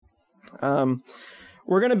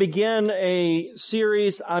We're going to begin a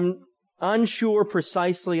series. I'm unsure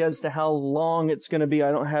precisely as to how long it's going to be.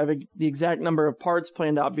 I don't have the exact number of parts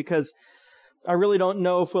planned out because I really don't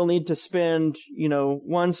know if we'll need to spend,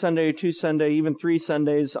 one Sunday, two Sunday, even 3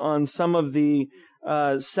 Sundays on some of the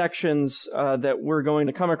sections that we're going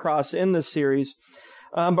to come across in this series.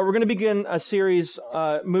 But we're going to begin a series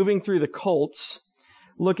moving through the cults,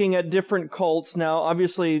 looking at different cults. Now,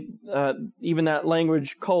 obviously, even that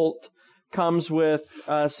language cult comes with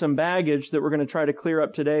some baggage that we're going to try to clear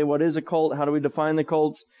up today. What is a cult? How do we define the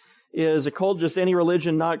cults? Is a cult just any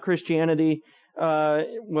religion, not Christianity?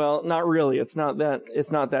 Well, not really. It's not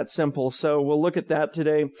that simple. So we'll look at that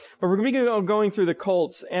today. But we're going to be going through the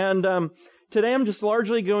cults. And today I'm just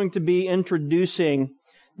largely going to be introducing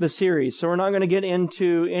the series. So we're not going to get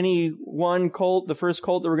into any one cult. The first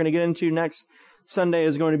cult that we're going to get into next Sunday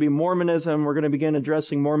is going to be Mormonism. We're going to begin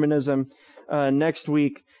addressing Mormonism next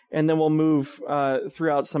week, and then we'll move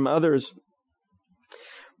throughout some others.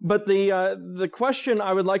 But the question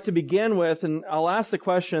I would like to begin with, and I'll ask the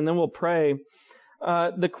question, and then we'll pray.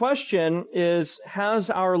 The question is, has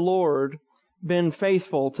our Lord been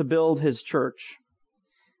faithful to build His church?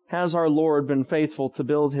 Has our Lord been faithful to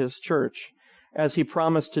build His church, as He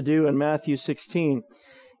promised to do in Matthew 16?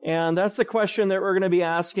 And that's the question that we're going to be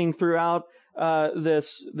asking throughout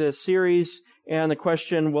this series, and the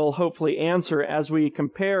question we'll hopefully answer as we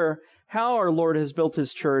compare how our Lord has built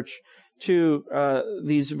His church to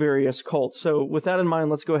these various cults. So with that in mind,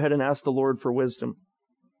 let's go ahead and ask the Lord for wisdom.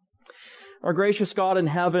 Our gracious God in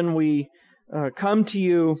heaven, we come to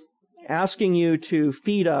You asking You to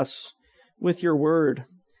feed us with Your word.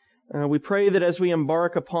 We pray that as we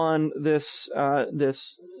embark upon this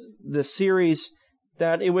series,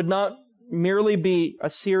 that it would not merely be a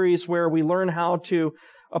series where we learn how to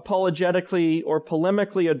apologetically or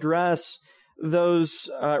polemically address those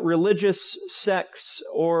religious sects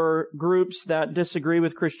or groups that disagree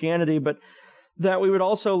with Christianity, but that we would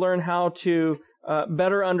also learn how to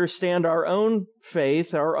better understand our own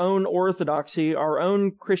faith, our own orthodoxy, our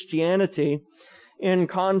own Christianity, in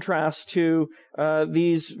contrast to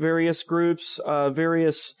these various groups,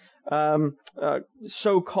 various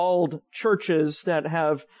so-called churches that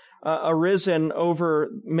have arisen over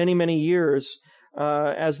many, many years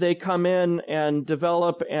as they come in and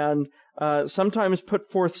develop and sometimes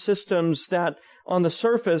put forth systems that on the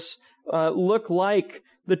surface look like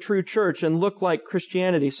the true church and look like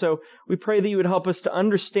Christianity. So we pray that You would help us to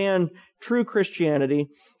understand true Christianity,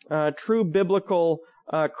 true biblical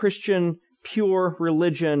Christian pure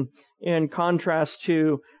religion, in contrast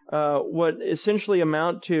to what essentially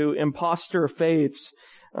amount to imposter faiths.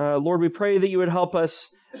 Lord, we pray that You would help us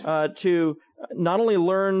to not only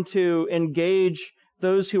learn to engage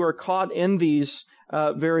those who are caught in these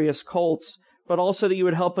various cults, but also that You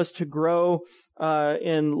would help us to grow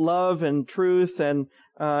in love and truth and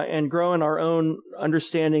grow in our own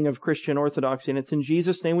understanding of Christian orthodoxy. And it's in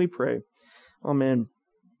Jesus' name we pray. Amen.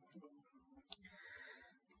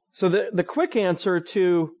 So the quick answer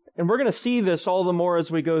to, and we're going to see this all the more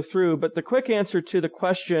as we go through, but the quick answer to the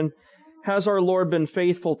question, has our Lord been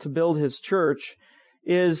faithful to build His church,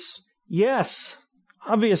 is yes,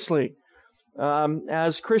 obviously.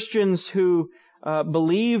 As Christians who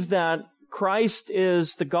believe that Christ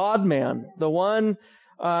is the God-man, the one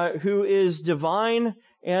who is divine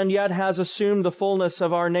and yet has assumed the fullness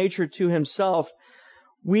of our nature to Himself,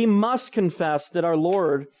 we must confess that our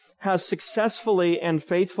Lord has successfully and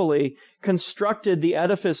faithfully constructed the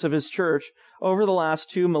edifice of His church over the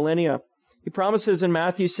last 2 millennia. He promises in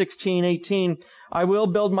Matthew 16:18, I will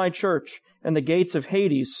build My church, and the gates of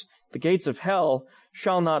Hades, the gates of hell,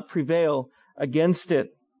 shall not prevail against it.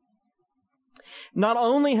 Not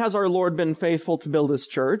only has our Lord been faithful to build His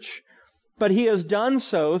church, but He has done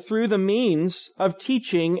so through the means of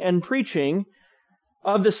teaching and preaching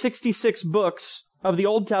of the 66 books of the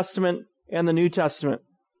Old Testament and the New Testament.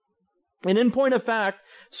 And in point of fact,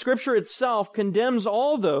 Scripture itself condemns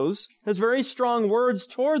all those, has very strong words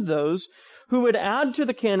toward those who would add to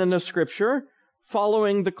the canon of Scripture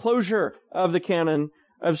following the closure of the canon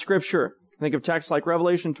of Scripture. Think of texts like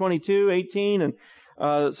Revelation 22:18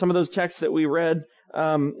 and some of those texts that we read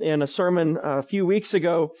in a sermon a few weeks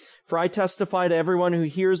ago. For I testify to everyone who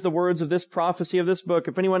hears the words of this prophecy of this book.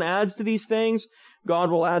 If anyone adds to these things,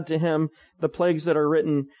 God will add to him the plagues that are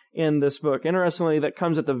written in this book. Interestingly, that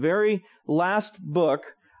comes at the very last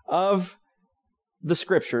book of the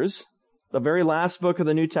Scriptures, the very last book of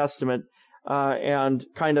the New Testament, and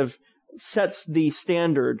kind of sets the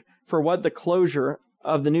standard for what the closure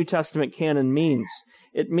of the New Testament canon means.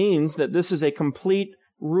 It means that this is a complete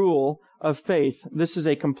rule of faith. This is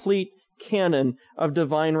a complete canon of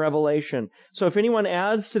divine revelation. So if anyone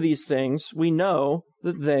adds to these things, we know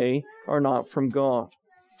that they are not from God.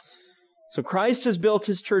 So Christ has built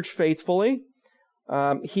his church faithfully.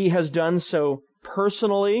 He has done so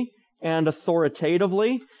personally and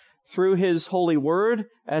authoritatively through his holy word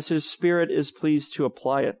as his Spirit is pleased to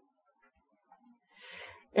apply it.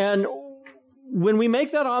 And when we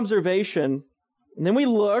make that observation, and then we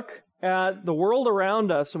look at the world around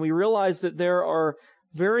us and we realize that there are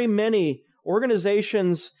very many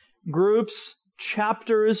organizations, groups,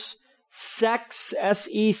 chapters, sects,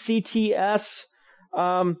 S-E-C-T-S,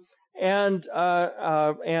 and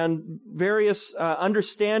various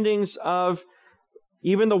understandings of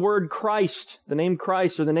even the word Christ, the name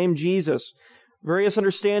Christ or the name Jesus, various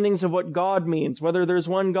understandings of what God means, whether there's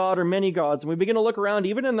one God or many gods. And we begin to look around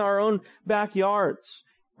even in our own backyards,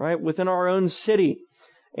 right, within our own city.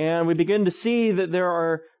 And we begin to see that there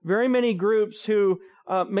are very many groups who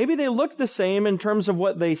maybe they look the same in terms of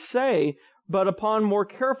what they say, but upon more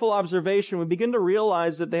careful observation, we begin to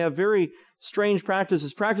realize that they have very strange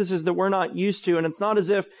practices that we're not used to. And it's not as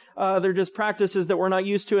if they're just practices that we're not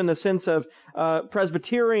used to in the sense of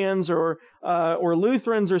Presbyterians or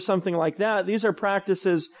Lutherans or something like that. These are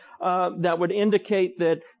practices that would indicate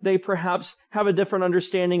that they perhaps have a different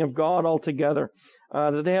understanding of God altogether,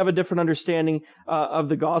 that they have a different understanding of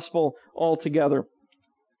the gospel altogether.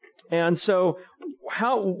 And so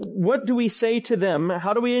what do we say to them?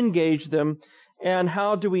 How do we engage them? And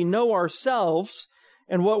how do we know ourselves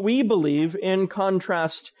and what we believe in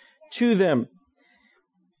contrast to them?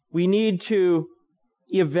 We need to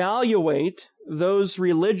evaluate those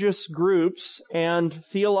religious groups and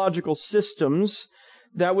theological systems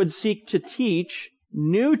that would seek to teach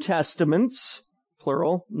New Testaments,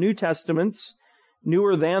 plural, New Testaments,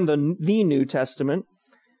 newer than the New Testament,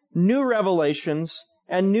 new revelations,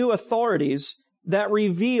 and new authorities that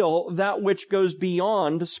reveal that which goes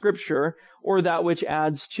beyond Scripture or that which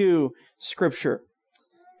adds to Scripture.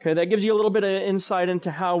 Okay, that gives you a little bit of insight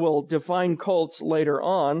into how we'll define cults later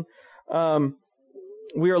on.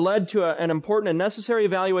 We are led to an important and necessary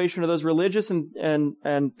evaluation of those religious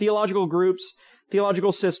and theological groups,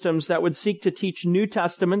 theological systems that would seek to teach New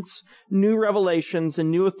Testaments, new revelations,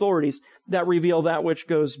 and new authorities that reveal that which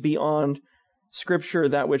goes beyond Scripture,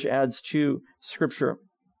 that which adds to Scripture.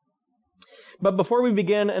 But before we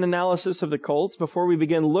begin an analysis of the cults, before we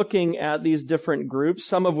begin looking at these different groups,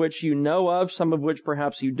 some of which you know of, some of which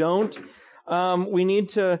perhaps you don't, we need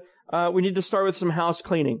to start with some house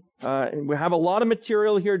cleaning. We have a lot of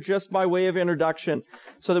material here just by way of introduction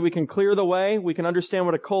so that we can clear the way, we can understand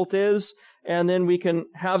what a cult is, and then we can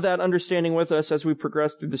have that understanding with us as we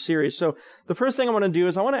progress through the series. So the first thing I want to do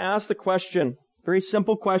is I want to ask the question, very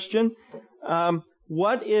simple question,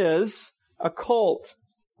 what is a cult?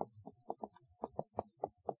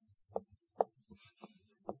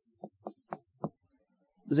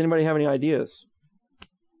 Does anybody have any ideas?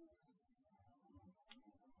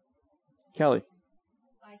 Kelly?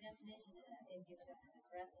 By definition, it gives an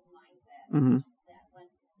aggressive mindset that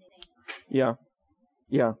wants to stay.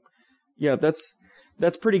 Yeah.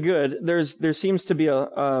 That's pretty good. There seems to be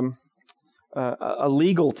a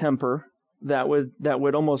legal temper that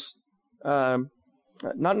would almost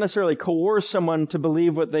not necessarily coerce someone to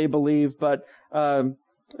believe what they believe, but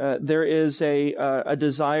there is a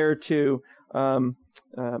desire to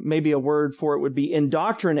maybe a word for it would be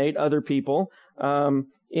indoctrinate other people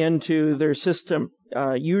into their system,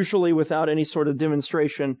 usually without any sort of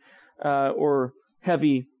demonstration or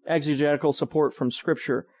heavy exegetical support from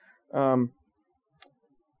Scripture. The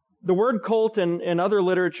word cult in other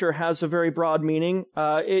literature has a very broad meaning.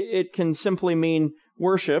 It can simply mean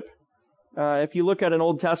worship. If you look at an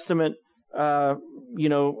Old Testament,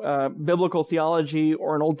 biblical theology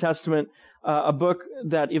or an Old Testament, a book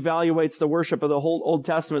that evaluates the worship of the whole Old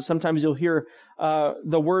Testament, sometimes you'll hear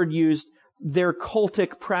the word used, their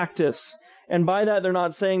cultic practice. And by that, they're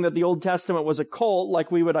not saying that the Old Testament was a cult like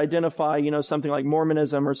we would identify, something like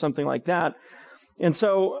Mormonism or something like that. And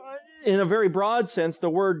so, in a very broad sense, the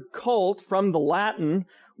word cult from the Latin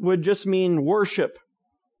would just mean worship.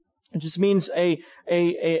 It just means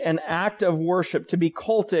an act of worship. To be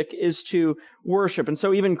cultic is to worship. And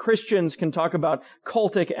so even Christians can talk about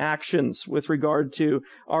cultic actions with regard to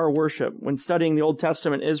our worship. When studying the Old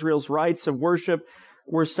Testament, Israel's rites of worship,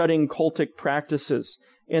 we're studying cultic practices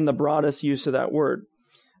in the broadest use of that word.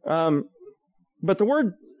 But the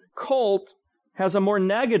word cult has a more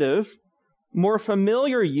negative, more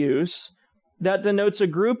familiar use that denotes a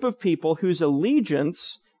group of people whose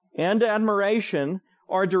allegiance and admiration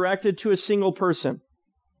are directed to a single person.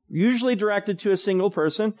 usually directed to a single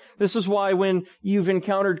person. This is why when you've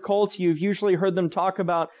encountered cults, you've usually heard them talk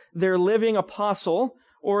about their living apostle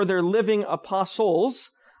or their living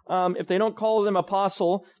apostles. If they don't call them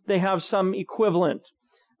apostle, they have some equivalent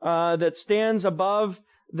that stands above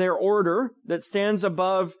their order, that stands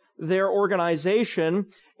above their organization,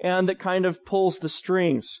 and that kind of pulls the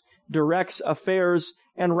strings, directs affairs,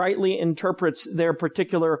 and rightly interprets their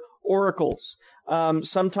particular oracles.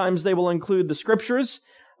 Sometimes they will include the scriptures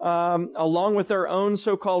along with their own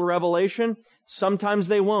so-called revelation. Sometimes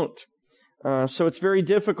they won't. So it's very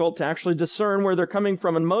difficult to actually discern where they're coming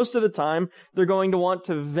from. And most of the time, they're going to want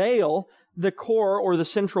to veil the core or the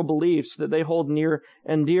central beliefs that they hold near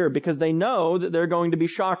and dear, because they know that they're going to be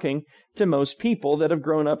shocking to most people that have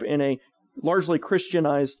grown up in a largely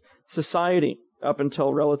Christianized society up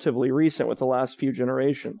until relatively recent with the last few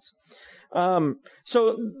generations.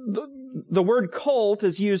 So the word cult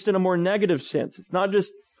is used in a more negative sense. It's not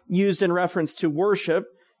just used in reference to worship.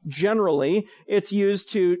 Generally, it's used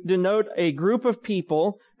to denote a group of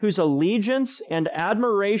people whose allegiance and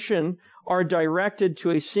admiration are directed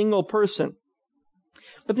to a single person.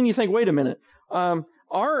 But then you think, wait a minute,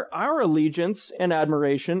 our allegiance and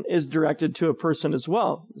admiration is directed to a person as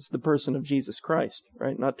well. It's the person of Jesus Christ,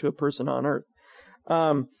 right? Not to a person on earth.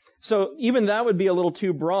 So even that would be a little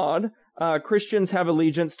too broad. Christians have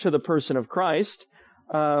allegiance to the person of Christ.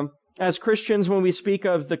 As Christians, when we speak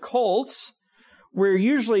of the cults, we're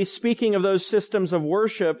usually speaking of those systems of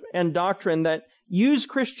worship and doctrine that use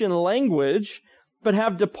Christian language, but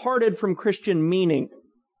have departed from Christian meaning.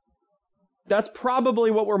 That's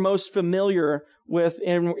probably what we're most familiar with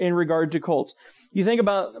in regard to cults. You think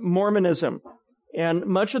about Mormonism, and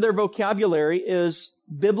much of their vocabulary is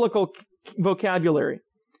biblical vocabulary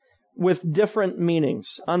with different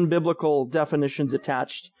meanings, unbiblical definitions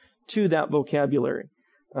attached to that vocabulary.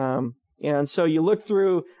 And so you look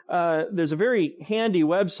through, there's a very handy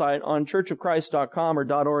website on churchofchrist.com or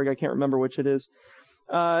 .org, I can't remember which it is,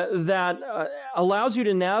 that allows you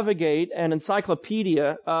to navigate an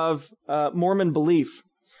encyclopedia of Mormon belief,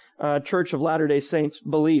 Church of Latter-day Saints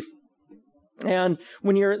belief. And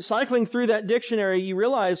when you're cycling through that dictionary, you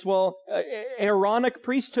realize, well, Aaronic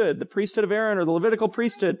priesthood, the priesthood of Aaron or the Levitical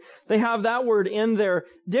priesthood, they have that word in their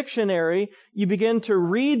dictionary. You begin to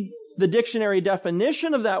read the dictionary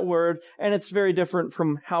definition of that word, and it's very different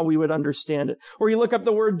from how we would understand it. Or you look up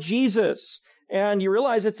the word Jesus, and you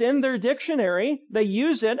realize it's in their dictionary. They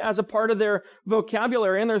use it as a part of their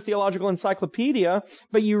vocabulary in their theological encyclopedia,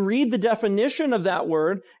 but you read the definition of that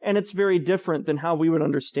word, and it's very different than how we would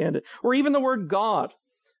understand it. Or even the word God,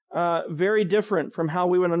 very different from how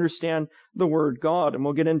we would understand the word God. And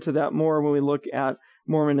we'll get into that more when we look at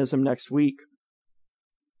Mormonism next week.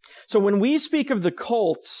 So when we speak of the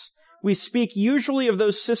cults, we speak usually of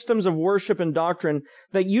those systems of worship and doctrine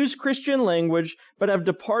that use Christian language but have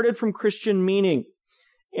departed from Christian meaning,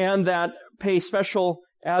 and that pay special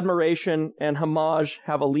admiration and homage,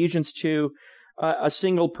 have allegiance to a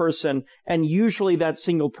single person, and usually that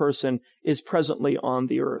single person is presently on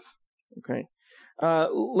the earth. Okay,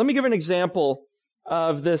 let me give an example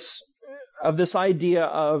of this idea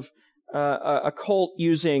of a cult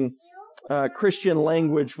using Christian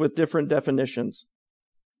language with different definitions.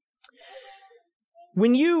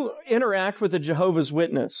 When you interact with a Jehovah's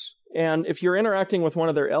Witness, and if you're interacting with one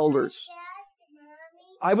of their elders,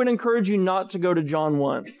 I would encourage you not to go to John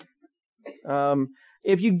 1.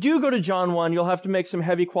 If you do go to John 1, you'll have to make some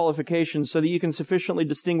heavy qualifications so that you can sufficiently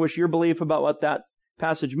distinguish your belief about what that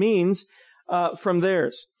passage means from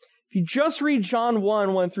theirs. If you just read John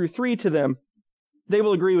 1, 1 through 3 to them, they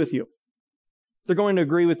will agree with you. They're going to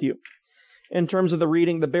agree with you in terms of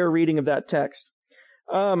the bare reading of that text.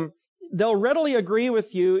 They'll readily agree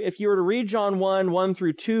with you if you were to read John 1, 1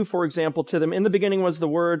 through 2, for example, to them. In the beginning was the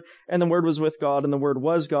Word, and the Word was with God, and the Word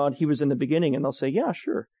was God. He was in the beginning. And they'll say, yeah,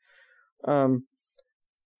 sure.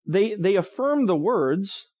 They affirm the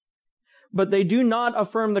words, but they do not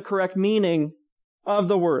affirm the correct meaning of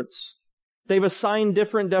the words. They've assigned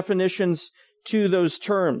different definitions to those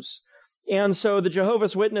terms. And so the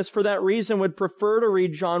Jehovah's Witness, for that reason, would prefer to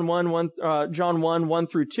read John 1, 1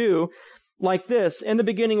 through 2, like this: in the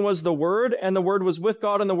beginning was the Word, and the Word was with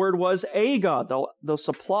God, and the Word was a God. They'll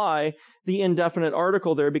supply the indefinite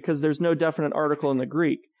article there because there's no definite article in the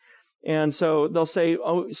Greek. And so they'll say,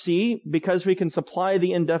 oh, see, because we can supply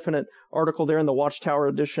the indefinite article there in the Watchtower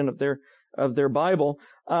edition of their Bible,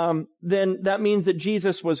 then that means that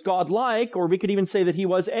Jesus was God-like, or we could even say that he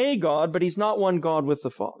was a God, but he's not one God with the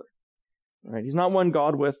Father. Right? He's not one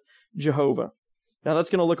God with Jehovah. Now,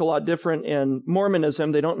 that's going to look a lot different in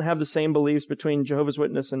Mormonism. They don't have the same beliefs between Jehovah's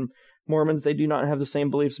Witnesses and Mormons. They do not have the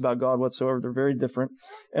same beliefs about God whatsoever. They're very different,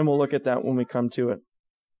 and we'll look at that when we come to it.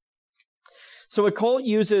 So a cult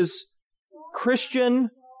uses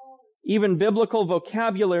Christian, even biblical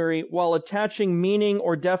vocabulary while attaching meaning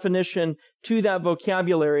or definition to that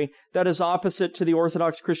vocabulary that is opposite to the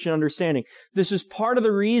Orthodox Christian understanding. This is part of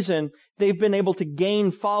the reason they've been able to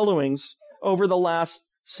gain followings over the last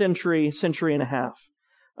century and a half.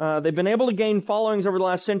 They've been able to gain followings over the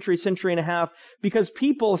last century and a half because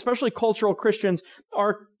people, especially cultural Christians,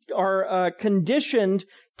 are conditioned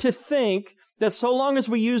to think that so long as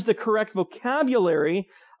we use the correct vocabulary,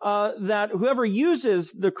 that whoever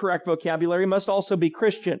uses the correct vocabulary must also be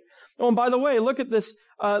Christian. Oh, and by the way, look at this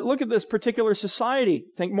particular society.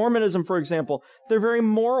 Think Mormonism, for example. They're very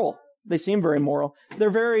moral. They seem very moral. They're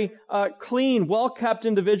very clean, well-kept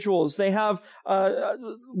individuals. They have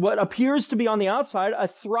what appears to be on the outside a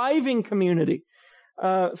thriving community,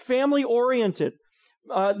 family-oriented.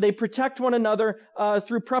 They protect one another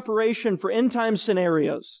through preparation for end-time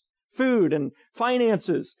scenarios, food and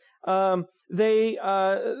finances. They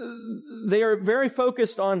are very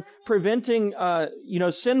focused on preventing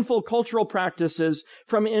sinful cultural practices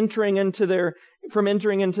from entering into their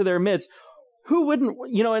midst. Who wouldn't,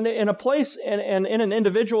 in a place and in an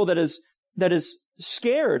individual that is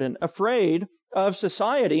scared and afraid of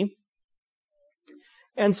society,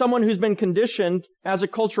 and someone who's been conditioned as a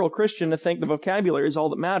cultural Christian to think the vocabulary is all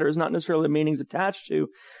that matters, not necessarily the meanings attached to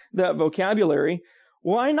that vocabulary,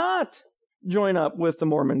 why not join up with the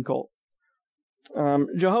Mormon cult?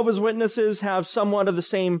 Jehovah's Witnesses have somewhat of the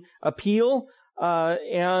same appeal,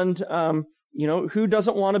 and who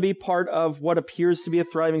doesn't want to be part of what appears to be a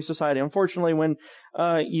thriving society? Unfortunately, when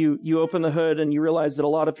you open the hood and you realize that a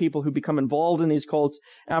lot of people who become involved in these cults,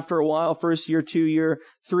 after a while, first year, 2 year,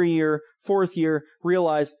 3 year, 4th year,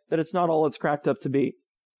 realize that it's not all it's cracked up to be.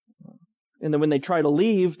 And then when they try to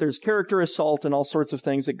leave, there's character assault and all sorts of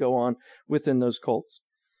things that go on within those cults.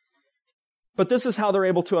 But this is how they're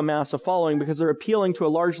able to amass a following, because they're appealing to a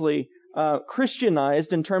largely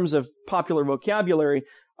Christianized, in terms of popular vocabulary,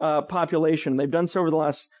 population. They've done so over the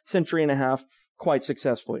last century and a half quite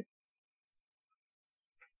successfully.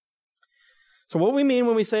 So what we mean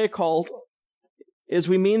when we say a cult is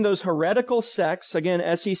we mean those heretical sects, again,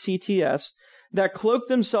 S-E-C-T-S, that cloak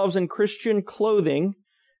themselves in Christian clothing,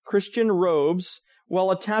 Christian robes, while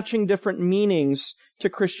attaching different meanings to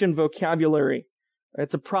Christian vocabulary.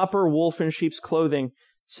 It's a proper wolf in sheep's clothing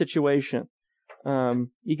situation.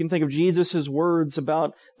 You can think of Jesus' words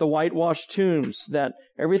about the whitewashed tombs, that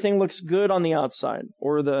everything looks good on the outside,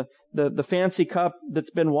 or the fancy cup that's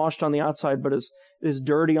been washed on the outside but is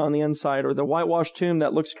dirty on the inside, or the whitewashed tomb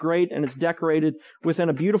that looks great and it's decorated within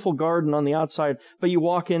a beautiful garden on the outside, but you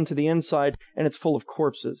walk into the inside and it's full of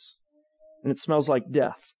corpses and it smells like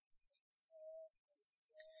death.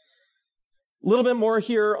 A little bit more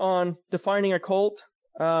here on defining a cult.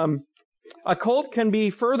 A cult can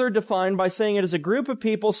be further defined by saying it is a group of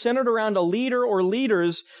people centered around a leader or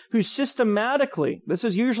leaders who systematically, this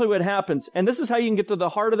is usually what happens, and this is how you can get to the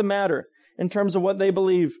heart of the matter in terms of what they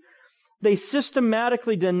believe. They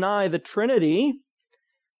systematically deny the Trinity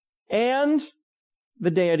and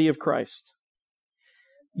the deity of Christ.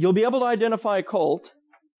 You'll be able to identify a cult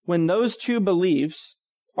when those two beliefs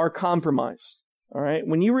are compromised. All right?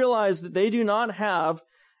 When you realize that they do not have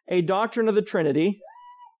a doctrine of the Trinity,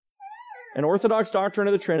 an Orthodox doctrine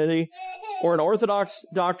of the Trinity, or an Orthodox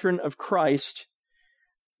doctrine of Christ,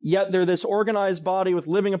 yet they're this organized body with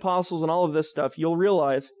living apostles and all of this stuff, you'll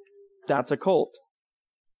realize that's a cult.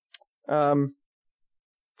 An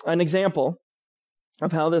example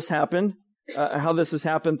of how this happened, how this has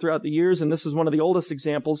happened throughout the years, and this is one of the oldest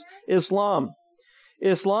examples, Islam.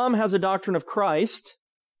 Islam has a doctrine of Christ,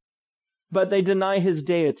 but they deny his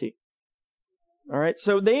deity. All right,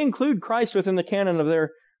 so they include Christ within the canon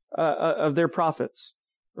of their prophets,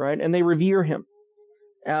 right? And they revere him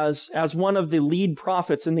as one of the lead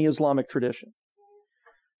prophets in the Islamic tradition.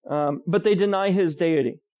 But they deny his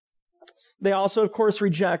deity. They also, of course,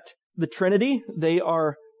 reject the Trinity. They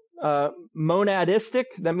are monadistic.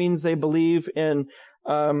 That means they believe in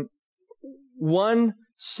one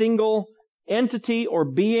single entity or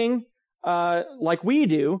being, like we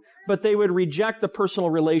do, but they would reject the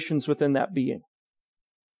personal relations within that being.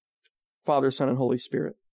 Father, Son, and Holy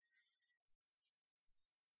Spirit.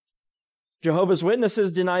 Jehovah's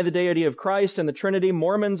Witnesses deny the deity of Christ and the Trinity.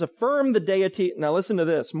 Mormons affirm the deity. Now listen to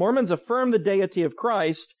this. Mormons affirm the deity of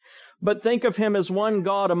Christ, but think of him as one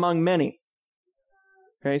God among many.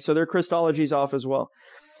 Okay, so their Christology's off as well.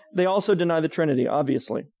 They also deny the Trinity,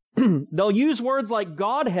 obviously. They'll use words like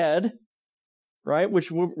Godhead right?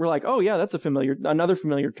 Which we're like, oh yeah, that's another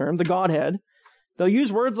familiar term, the Godhead. They'll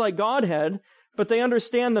use words like Godhead, but they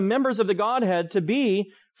understand the members of the Godhead to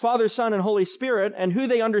be Father, Son, and Holy Spirit, and who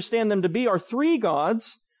they understand them to be are three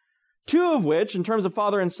gods, two of which, in terms of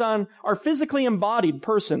Father and Son, are physically embodied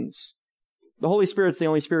persons. The Holy Spirit's the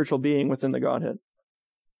only spiritual being within the Godhead.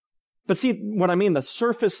 But see what I mean? The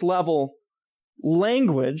surface level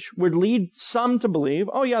language would lead some to believe,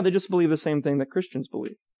 oh yeah, they just believe the same thing that Christians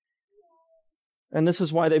believe. And this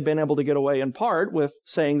is why they've been able to get away in part with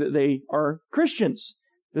saying that they are Christians,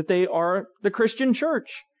 that they are the Christian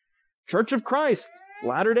church, Church of Christ,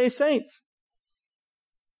 Latter-day Saints.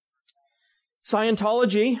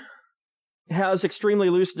 Scientology has extremely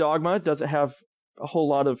loose dogma. It doesn't have a whole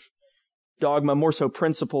lot of dogma, more so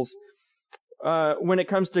principles, when it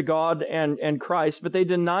comes to God and Christ, but they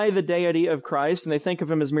deny the deity of Christ, and they think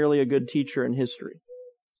of him as merely a good teacher in history.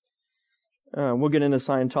 We'll get into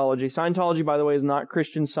Scientology. Scientology, by the way, is not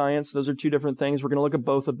Christian Science. Those are two different things. We're going to look at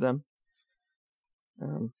both of them.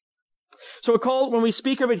 So a cult, when we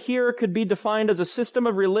speak of it here, could be defined as a system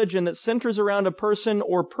of religion that centers around a person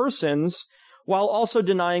or persons while also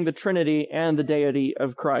denying the Trinity and the deity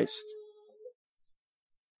of Christ.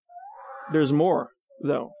 There's more,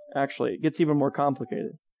 though, actually. It gets even more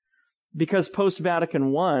complicated. Because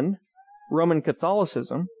post-Vatican I, Roman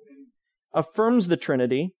Catholicism affirms the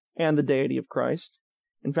Trinity and the deity of Christ.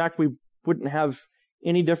 In fact, we wouldn't have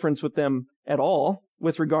any difference with them at all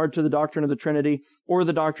with regard to the doctrine of the Trinity or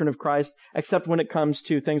the doctrine of Christ, except when it comes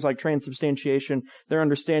to things like transubstantiation, their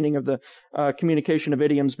understanding of the communication of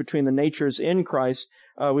idioms between the natures in Christ.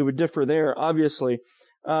 We would differ there, obviously.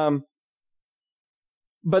 But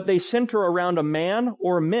they center around a man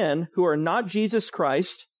or men who are not Jesus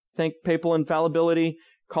Christ. Think papal infallibility,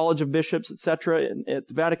 College of Bishops, etc., at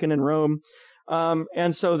the Vatican and Rome.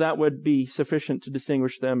 And so that would be sufficient to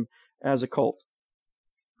distinguish them as a cult.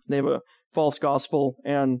 They have a false gospel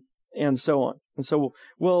and so on. And so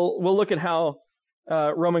we'll look at how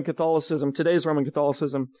Roman Catholicism, today's Roman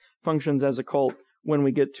Catholicism, functions as a cult when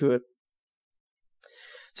we get to it.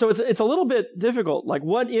 So it's a little bit difficult. Like,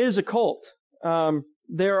 what is a cult?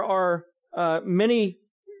 There are many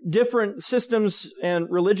different systems and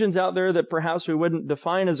religions out there that perhaps we wouldn't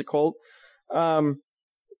define as a cult. But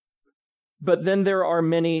then there are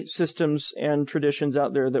many systems and traditions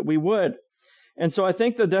out there that we would. And so I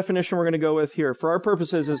think the definition we're going to go with here, for our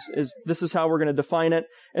purposes, is this is how we're going to define it.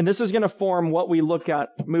 And this is going to form what we look at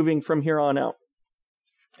moving from here on out.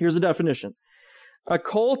 Here's the definition. A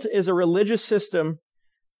cult is a religious system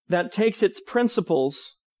that takes its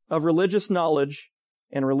principles of religious knowledge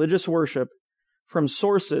and religious worship from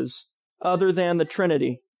sources other than the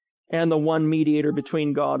Trinity and the one mediator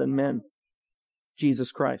between God and men,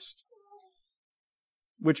 Jesus Christ.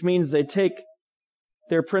 Which means they take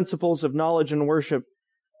their principles of knowledge and worship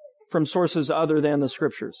from sources other than the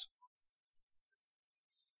Scriptures.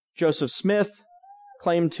 Joseph Smith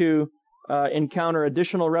claimed to encounter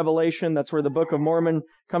additional revelation. That's where the Book of Mormon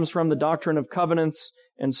comes from, the Doctrine of Covenants,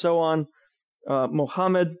 and so on.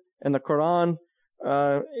 Muhammad and the Quran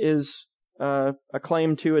is a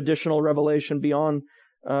claim to additional revelation beyond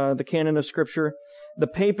the canon of Scripture. The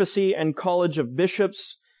papacy and College of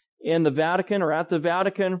Bishops in the Vatican, or at the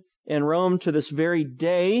Vatican in Rome to this very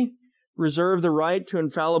day, reserve the right to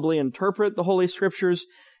infallibly interpret the Holy Scriptures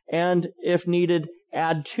and, if needed,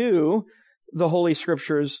 add to the Holy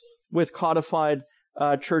Scriptures with codified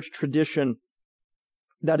church tradition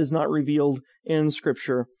that is not revealed in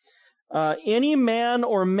Scripture. Any man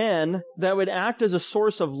or men that would act as a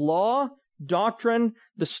source of law, doctrine,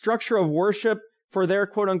 the structure of worship for their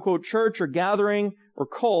quote-unquote church or gathering or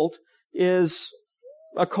cult is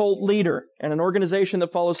a cult leader, and an organization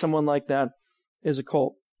that follows someone like that is a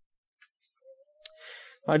cult.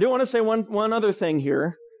 I do want to say one other thing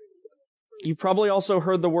here. You've probably also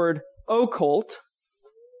heard the word occult.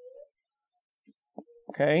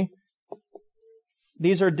 Okay.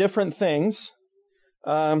 These are different things.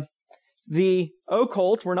 The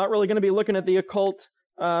occult, we're not really going to be looking at the occult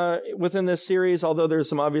within this series, although there's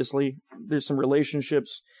some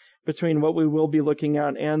relationships between what we will be looking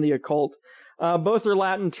at and the occult. Both are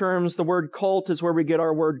Latin terms. The word cult is where we get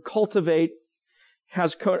our word cultivate,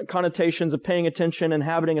 has connotations of paying attention,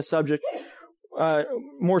 inhabiting a subject,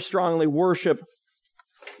 more strongly worship.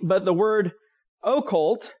 But the word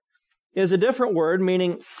occult is a different word,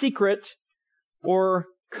 meaning secret or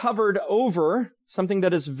covered over, something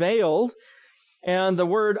that is veiled. And the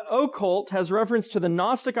word occult has reference to the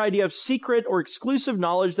Gnostic idea of secret or exclusive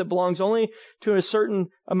knowledge that belongs only to a certain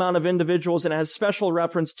amount of individuals, and it has special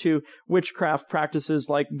reference to witchcraft practices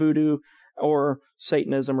like voodoo, or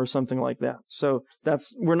Satanism or something like that. So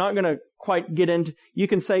we're not going to quite get into, you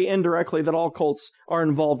can say indirectly that all cults are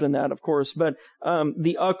involved in that, of course, but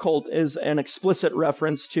the occult is an explicit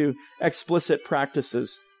reference to explicit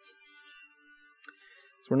practices.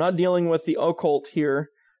 So we're not dealing with the occult here.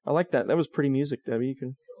 I like that. That was pretty music, Debbie. You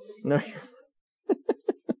can, no.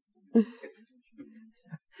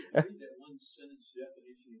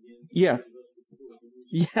 Yeah.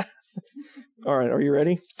 Yeah. All right. Are you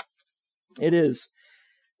ready? It is.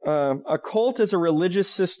 A cult is a religious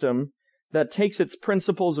system that takes its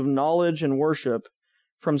principles of knowledge and worship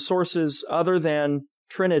from sources other than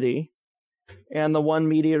Trinity and the one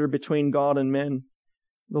mediator between God and men,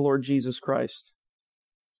 the Lord Jesus Christ.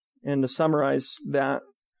 And to summarize that,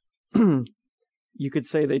 you could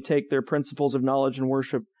say they take their principles of knowledge and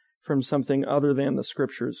worship from something other than the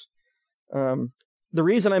Scriptures. The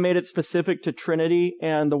reason I made it specific to Trinity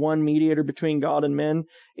and the one mediator between God and men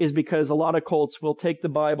is because a lot of cults will take the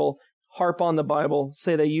Bible, harp on the Bible,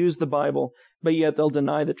 say they use the Bible, but yet they'll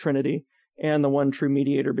deny the Trinity and the one true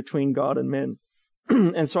mediator between God and men.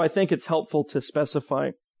 And so I think it's helpful to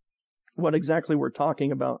specify what exactly we're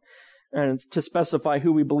talking about and to specify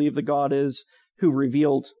who we believe the God is who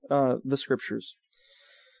revealed the Scriptures.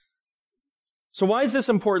 So why is this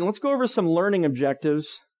important? Let's go over some learning objectives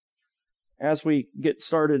as we get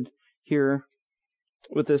started here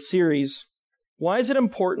with this series. Why is it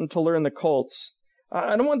important to learn the cults?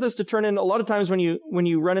 I don't want this to turn in, a lot of times when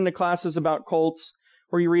you run into classes about cults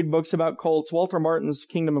or you read books about cults, Walter Martin's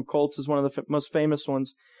Kingdom of Cults is one of the most famous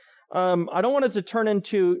ones. I don't want it to turn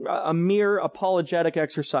into a mere apologetic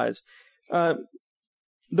exercise. The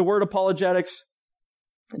word apologetics,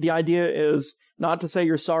 the idea is not to say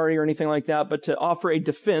you're sorry or anything like that, but to offer a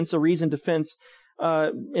defense, a reasoned defense,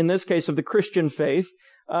 in this case of the Christian faith.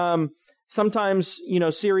 Sometimes,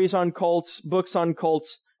 series on cults, books on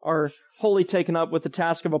cults are wholly taken up with the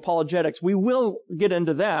task of apologetics. We will get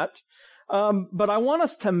into that. But I want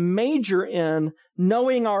us to major in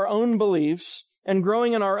knowing our own beliefs and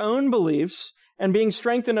growing in our own beliefs and being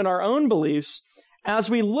strengthened in our own beliefs as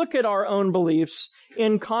we look at our own beliefs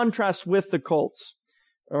in contrast with the cults.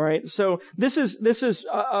 All right. So this is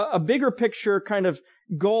a bigger picture kind of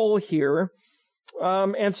goal here.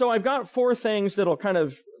 And so I've got 4 things that'll kind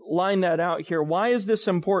of line that out here. Why is this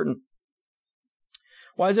important?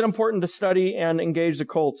 Why is it important to study and engage the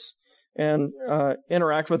cults and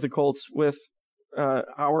interact with the cults with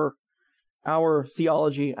our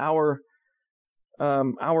theology, our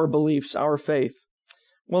beliefs, our faith?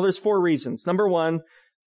 Well, there's 4 reasons. Number 1,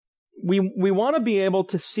 we want to be able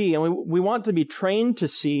to see, and we want to be trained to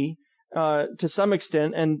see to some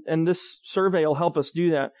extent, and this survey will help us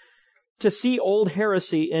do that, to see old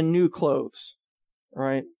heresy in new clothes.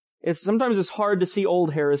 Right? Sometimes it's hard to see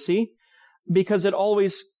old heresy because it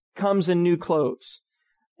always comes in new clothes.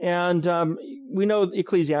 And we know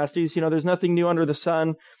Ecclesiastes, there's nothing new under the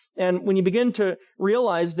sun. And when you begin to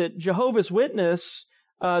realize that Jehovah's Witness,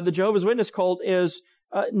 the Jehovah's Witness cult is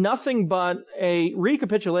nothing but a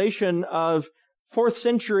recapitulation of 4th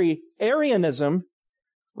century Arianism,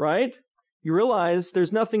 right? You realize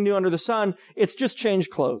there's nothing new under the sun. It's just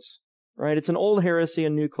changed clothes, right? It's an old heresy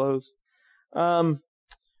in new clothes.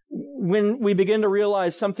 When we begin to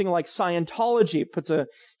realize something like Scientology puts a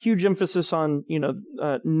huge emphasis on,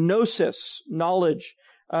 gnosis, knowledge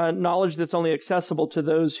that's only accessible to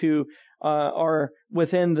those who are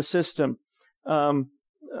within the system.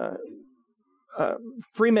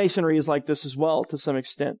 Freemasonry is like this as well to some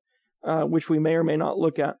extent, which we may or may not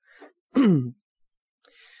look at.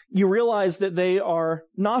 You realize that they are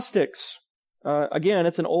Gnostics. Again,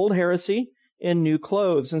 it's an old heresy in new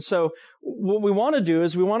clothes. And so what we want to do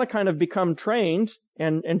is we want to kind of become trained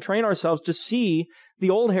and train ourselves to see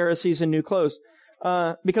the old heresies in new clothes.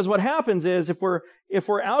 Because what happens is if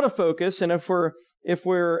we're out of focus and if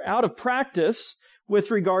we're out of practice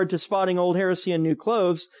with regard to spotting old heresy in new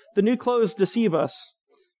clothes, the new clothes deceive us,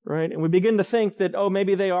 right? And we begin to think that,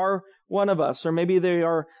 maybe they are one of us, or maybe they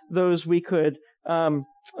are those we could,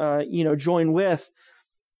 join with.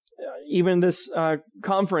 Even this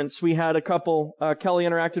conference, we had a couple, Kelly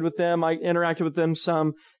interacted with them, I interacted with them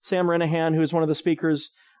some. Sam Renahan, who was one of the speakers,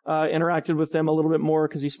 interacted with them a little bit more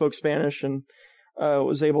because he spoke Spanish and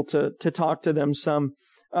was able to talk to them some.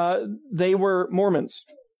 They were Mormons.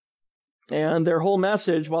 And their whole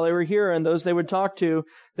message while they were here and those they would talk to,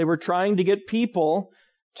 they were trying to get people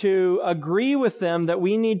to agree with them that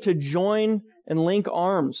we need to join and link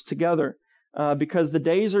arms together because the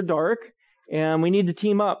days are dark and we need to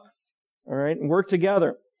team up, all right, and work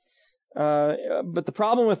together. But the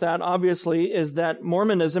problem with that, obviously, is that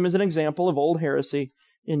Mormonism is an example of old heresy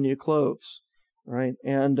in new clothes, right?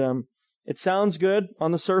 And It sounds good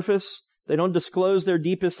on the surface. They don't disclose their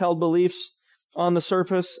deepest held beliefs on the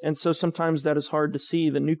surface, and so sometimes that is hard to see.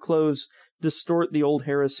 The new clothes distort the old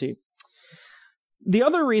heresy. The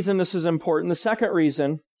other reason this is important, the second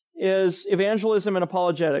reason, is evangelism and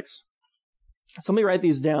apologetics. So let me write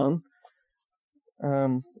these down.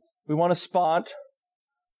 We want to spot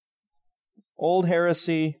old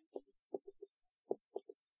heresy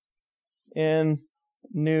in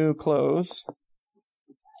new clothes.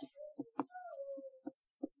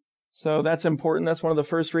 So that's important. That's one of the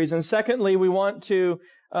first reasons. Secondly, we want to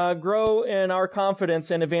grow in our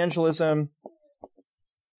confidence in evangelism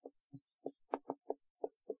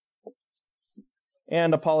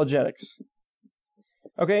and apologetics.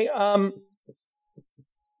 Okay,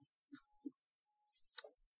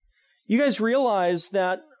 you guys realize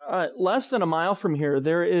that less than a mile from here,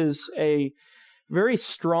 there is a very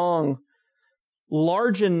strong,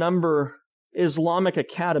 large in number Islamic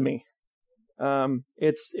academy.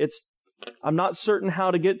 I'm not certain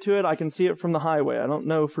how to get to it. I can see it from the highway. I don't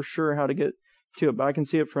know for sure how to get to it, but I can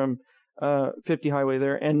see it from 50 highway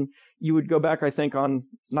there. And you would go back, I think, on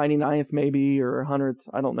 99th maybe or 100th.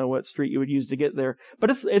 I don't know what street you would use to get there,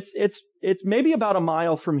 but it's maybe about a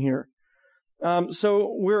mile from here.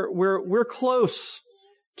 So we're close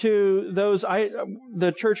to those.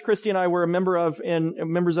 The church Christy and I were members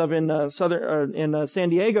of in San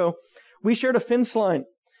Diego. We shared a fence line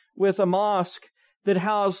with a mosque that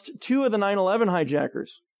housed two of the 9/11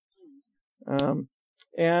 hijackers.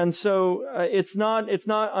 And so it's not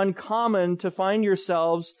uncommon to find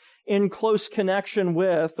yourselves in close connection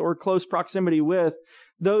with or close proximity with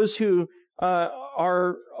those who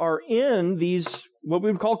are in these what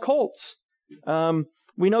we would call cults.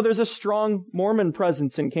 We know there's a strong Mormon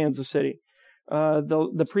presence in Kansas City.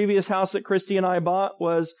 The previous house that Christy and I bought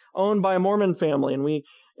was owned by a Mormon family, and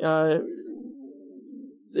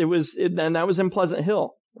that was in Pleasant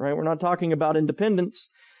Hill, right? We're not talking about Independence.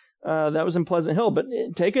 That was in Pleasant Hill, but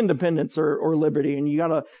take Independence or Liberty, and you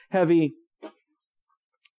got a heavy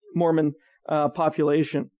Mormon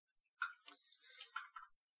population.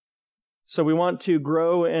 So we want to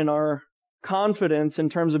grow in our confidence in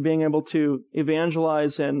terms of being able to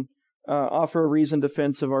evangelize and offer a reasoned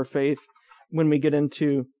defense of our faith when we get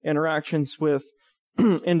into interactions with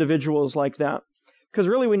individuals like that. Because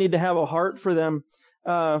really we need to have a heart for them.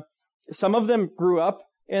 Some of them grew up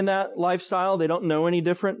in that lifestyle. They don't know any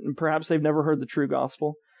different, and perhaps they've never heard the true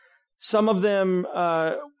gospel. Some of them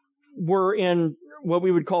were in what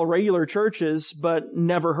we would call regular churches, but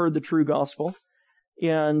never heard the true gospel.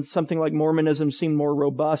 And something like Mormonism seemed more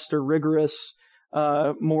robust or rigorous,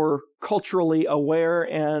 more culturally aware,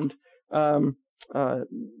 and on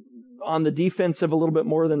the defensive a little bit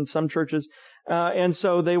more than some churches. And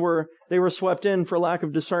so they were swept in for lack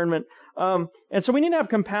of discernment. And so we need to have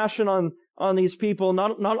compassion on these people.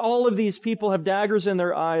 Not all of these people have daggers in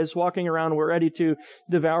their eyes walking around ready to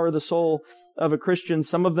devour the soul of a Christian.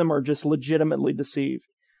 Some of them are just legitimately deceived.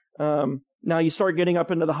 Now you start getting up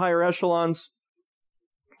into the higher echelons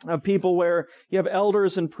of people where you have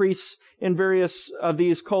elders and priests in various of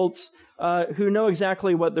these cults who know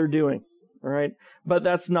exactly what they're doing. All right, but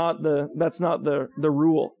that's not the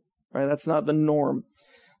rule. Right, that's not the norm.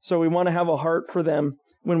 So we want to have a heart for them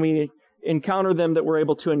when we encounter them, that we're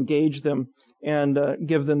able to engage them and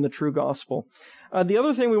give them the true gospel. The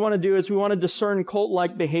other thing we want to do is we want to discern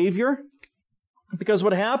cult-like behavior, because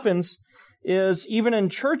what happens is even in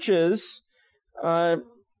churches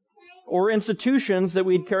or institutions that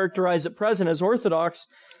we'd characterize at present as orthodox,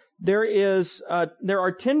 there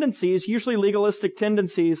are tendencies, usually legalistic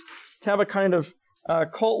tendencies, to have a kind of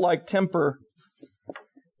cult-like temper,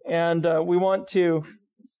 and we want to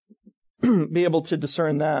be able to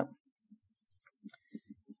discern that.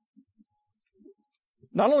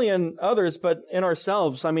 Not only in others, but in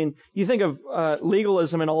ourselves. I mean, you think of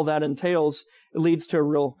legalism and all that entails, it leads to a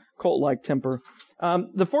real cult-like temper.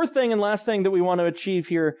 The fourth thing and last thing that we want to achieve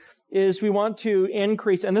here is we want to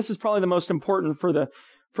increase, and this is probably the most important for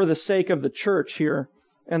the sake of the church here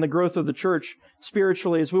and the growth of the church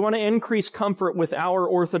spiritually, is we want to increase comfort with our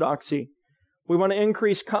orthodoxy. We want to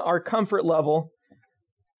increase our comfort level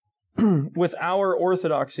with our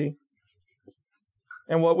orthodoxy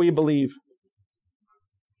and what we believe.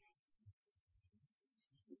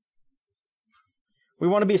 We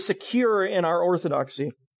want to be secure in our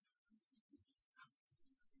orthodoxy.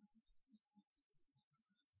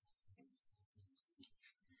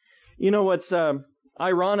 You know what's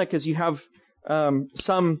ironic is you have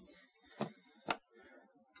some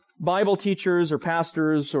Bible teachers or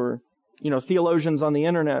pastors or theologians on the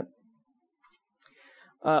internet,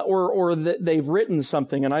 or they've written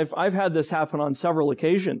something, and I've had this happen on several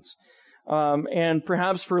occasions, And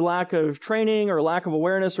perhaps for lack of training or lack of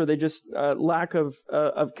awareness, or they just lack of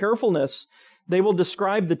carefulness, they will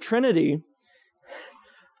describe the Trinity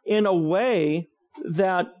in a way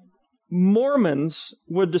that Mormons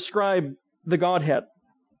would describe the Godhead.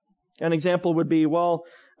 An example would be,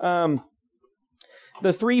 the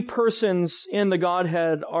three persons in the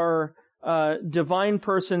Godhead are divine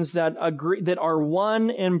persons that are one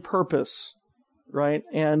in purpose, right?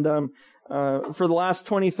 And for the last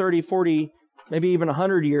 20, 30, 40, maybe even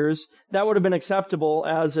 100 years, that would have been acceptable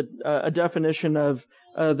as a definition of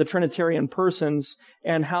the Trinitarian persons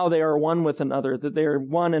and how they are one with another, that they are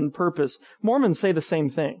one in purpose. Mormons say the same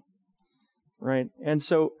thing, right? And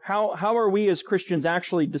so how are we as Christians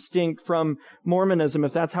actually distinct from Mormonism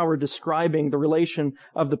if that's how we're describing the relation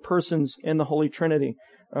of the persons in the Holy Trinity?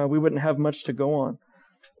 We wouldn't have much to go on.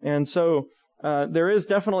 And so there is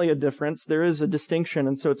definitely a difference. There is a distinction,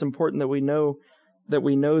 and so it's important that we know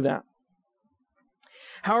that.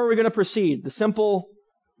 How are we going to proceed? The simple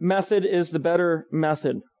method is the better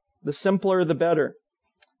method. The simpler, the better.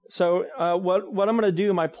 So what I'm going to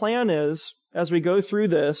do, my plan is, as we go through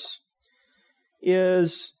this,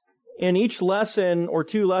 is in each lesson or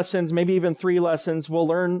 2 lessons, maybe even 3 lessons, we'll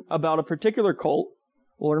learn about a particular cult.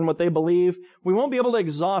 We'll learn what they believe. We won't be able to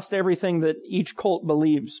exhaust everything that each cult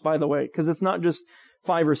believes, by the way, because it's not just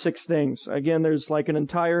 5 or 6 things. Again, there's like an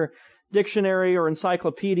entire dictionary or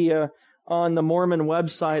encyclopedia on the Mormon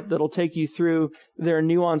website that'll take you through their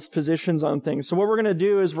nuanced positions on things. So what we're going to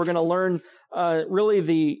do is we're going to learn really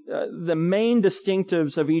the main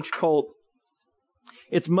distinctives of each cult,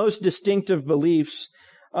 its most distinctive beliefs,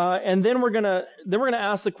 and then we're going to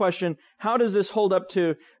ask the question: how does this hold up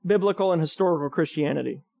to biblical and historical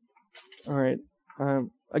Christianity? All right.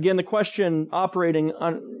 Again, the question operating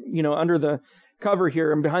under the cover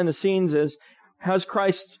here and behind the scenes is: has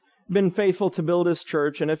Christ been faithful to build His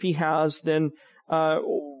church? And if He has, then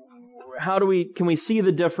can we see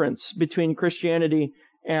the difference between Christianity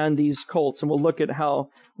and these cults? And we'll look at how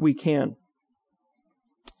we can.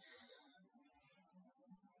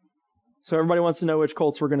 So everybody wants to know which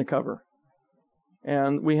cults we're going to cover.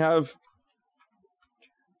 And we have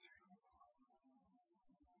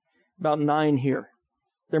about 9 here.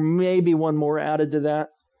 There may be one more added to that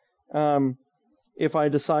if I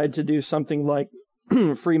decide to do something like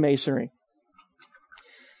Freemasonry.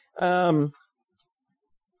 Let's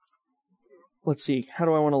see. How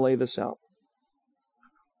do I want to lay this out?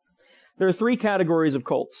 There are 3 categories of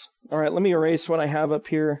cults. All right, let me erase what I have up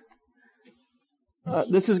here.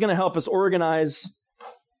 This is going to help us organize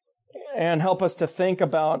and help us to think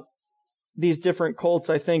about these different cults,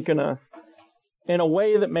 I think, in a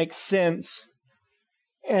way that makes sense.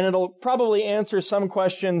 And it'll probably answer some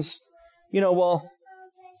questions, it'll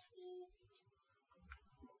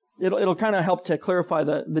kind of help to clarify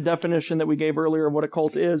the definition that we gave earlier of what a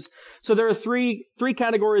cult is. So there are three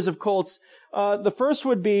categories of cults. The first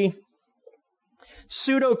would be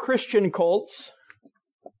pseudo-Christian cults.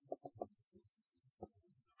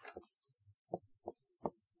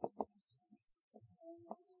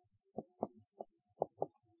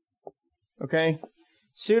 Okay?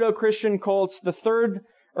 Pseudo-Christian cults. The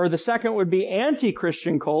second would be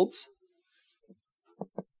anti-Christian cults.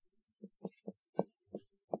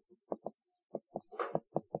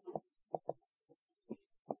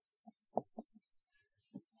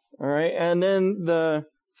 All right, and then the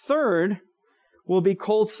third will be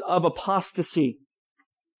cults of apostasy.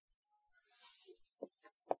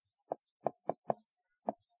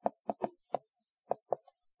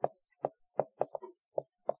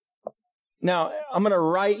 Now, I'm going to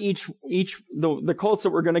write the cults that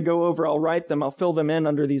we're going to go over. I'll write them. I'll fill them in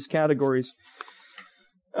under these categories.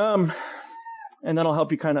 And that'll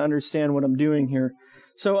help you kind of understand what I'm doing here.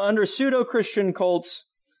 So under pseudo-Christian cults,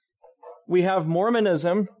 we have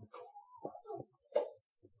Mormonism.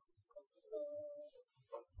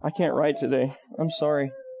 I can't write today. I'm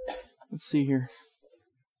sorry. Let's see here.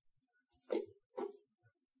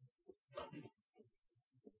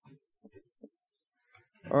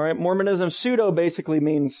 All right, Mormonism, pseudo basically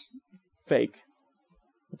means fake.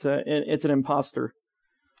 It's an imposter.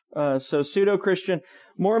 So pseudo-Christian.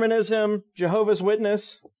 Mormonism, Jehovah's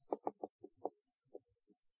Witness.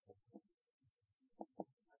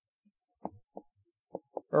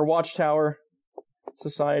 Or Watchtower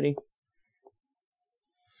Society.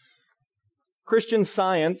 Christian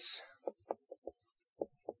Science.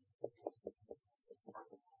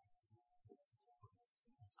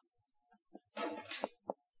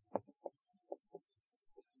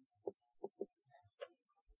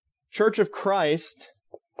 Church of Christ.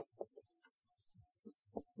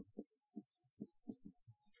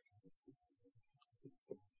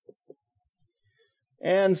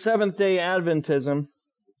 and Seventh-day Adventism.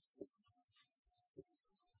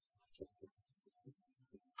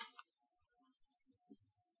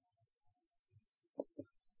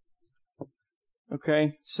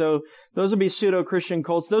 Okay, so those would be pseudo-Christian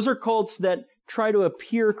cults. Those are cults that try to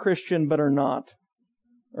appear Christian but are not.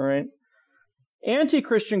 All right?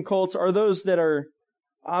 Anti-Christian cults are those that are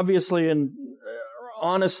obviously and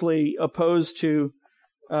honestly opposed to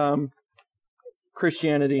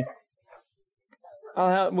Christianity.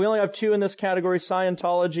 We only have two in this category,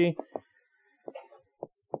 Scientology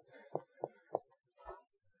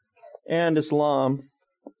and Islam.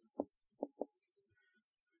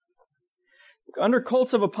 Under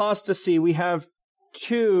cults of apostasy, we have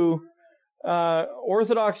two,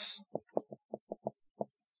 Orthodox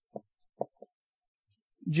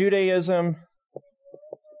Judaism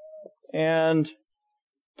and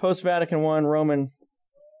post-Vatican I Roman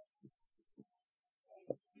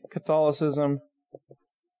Catholicism.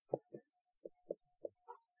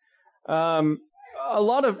 Now,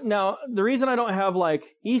 the reason I don't have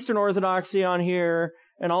like Eastern Orthodoxy on here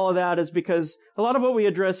and all of that is because a lot of what we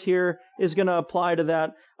address here is going to apply to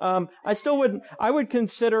that. I would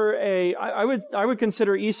consider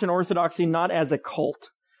Eastern Orthodoxy not as a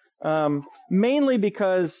cult, mainly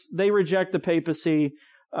because they reject the papacy,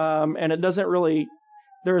 and it doesn't really.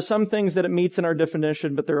 There are some things that it meets in our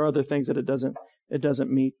definition, but there are other things that it doesn't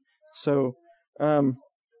meet. So,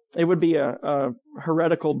 it would be a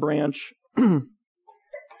heretical branch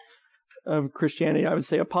of Christianity. I would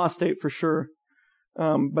say apostate for sure.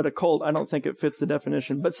 But a cult, I don't think it fits the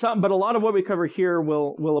definition. But a lot of what we cover here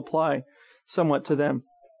will apply somewhat to them.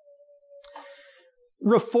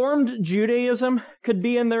 Reformed Judaism could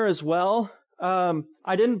be in there as well.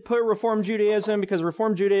 I didn't put Reformed Judaism because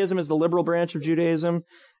Reformed Judaism is the liberal branch of Judaism,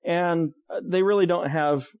 and they really don't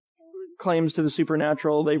have claims to the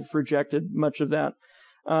supernatural. They've rejected much of that.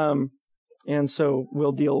 And so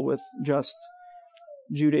we'll deal with just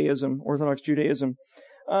Judaism, Orthodox Judaism.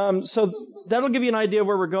 So that'll give you an idea of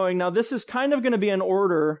where we're going. Now, this is kind of going to be in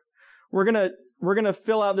order. We're going to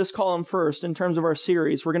fill out this column first in terms of our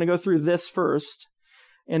series. We're going to go through this first,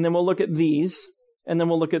 and then we'll look at these, and then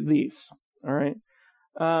we'll look at these. All right.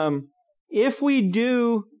 If we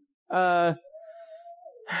do, that's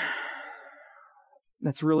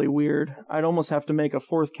really weird. I'd almost have to make a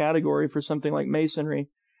fourth category for something like Masonry.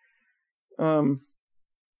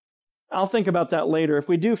 I'll think about that later. If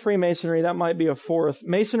we do Freemasonry, that might be a fourth.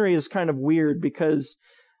 Masonry is kind of weird because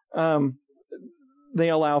they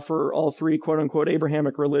allow for all three quote-unquote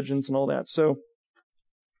Abrahamic religions and all that. So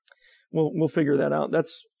we'll figure that out.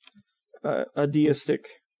 That's a deistic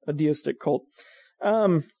cult. Let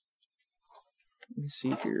me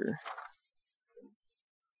see here.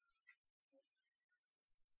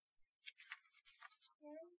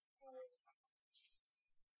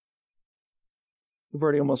 We've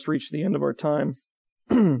already almost reached the end of our time.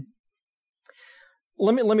 Let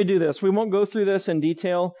me do this. We won't go through this in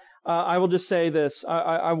detail. I will just say this.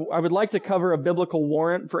 I would like to cover a biblical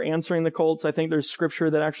warrant for answering the cults. I think there's scripture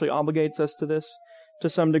that actually obligates us to this to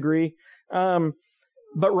some degree.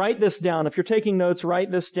 But write this down. If you're taking notes,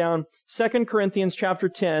 write this down. 2 Corinthians chapter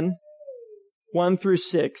 10, 1 through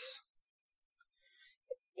 6.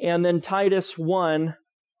 And then Titus 1,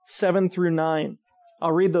 7 through 9.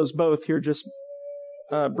 I'll read those both here just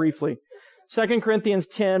briefly. 2 Corinthians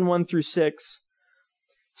 10, 1 through 6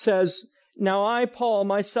 says, "Now I, Paul,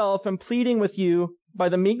 myself, am pleading with you by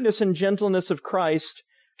the meekness and gentleness of Christ,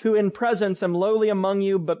 who in presence am lowly among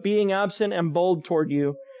you, but being absent am bold toward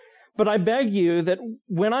you. But I beg you that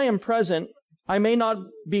when I am present, I may not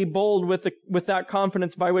be bold with that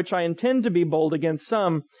confidence by which I intend to be bold against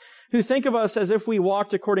some who think of us as if we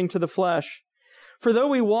walked according to the flesh. For though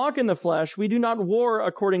we walk in the flesh, we do not war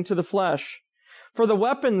according to the flesh. For the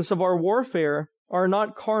weapons of our warfare are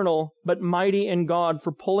not carnal, but mighty in God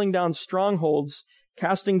for pulling down strongholds,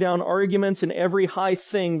 casting down arguments and every high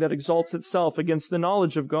thing that exalts itself against the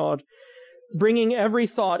knowledge of God, bringing every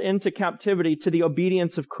thought into captivity to the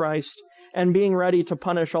obedience of Christ, and being ready to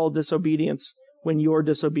punish all disobedience when your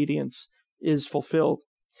disobedience is fulfilled."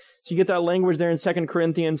 So you get that language there in 2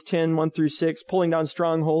 Corinthians 10, 1 through 6, pulling down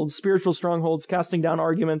strongholds, spiritual strongholds, casting down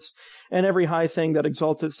arguments, and every high thing that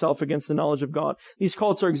exalts itself against the knowledge of God. These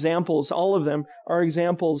cults are examples, all of them are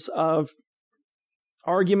examples of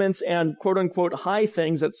arguments and quote-unquote high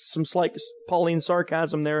things, that's some slight Pauline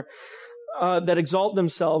sarcasm there, that exalt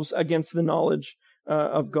themselves against the knowledge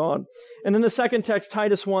of God. And then the second text,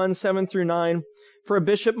 Titus 1, 7 through 9, "For a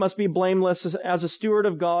bishop must be blameless as a steward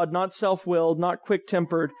of God, not self-willed, not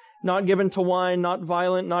quick-tempered, not given to wine, not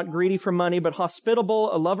violent, not greedy for money, but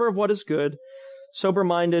hospitable, a lover of what is good,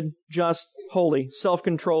 sober-minded, just, holy,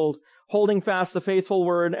 self-controlled, holding fast the faithful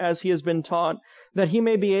word as he has been taught, that he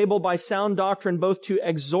may be able by sound doctrine both to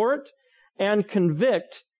exhort and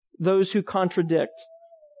convict those who contradict.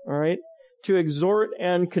 All right? To exhort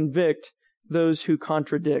and convict those who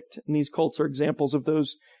contradict. And these cults are examples of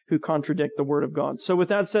those who contradict the word of God. So with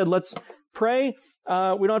that said, let's pray. We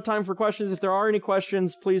don't have time for questions. If there are any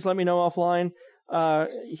questions, please let me know offline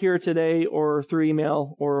here today or through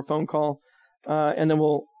email or a phone call. And then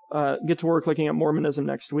we'll get to work looking at Mormonism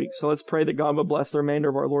next week. So let's pray that God would bless the remainder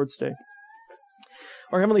of our Lord's Day.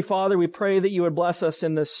 Our Heavenly Father, we pray that you would bless us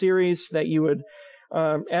in this series, that you would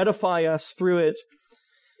edify us through it,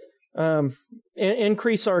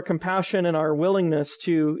 increase our compassion and our willingness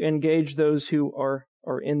to engage those who are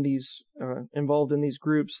in these involved in these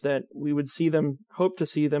groups, that we would see them, hope to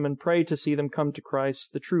see them, and pray to see them come to Christ,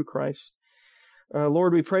 the true Christ.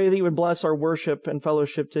 Lord, we pray that you would bless our worship and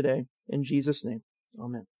fellowship today. In Jesus' name,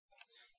 amen.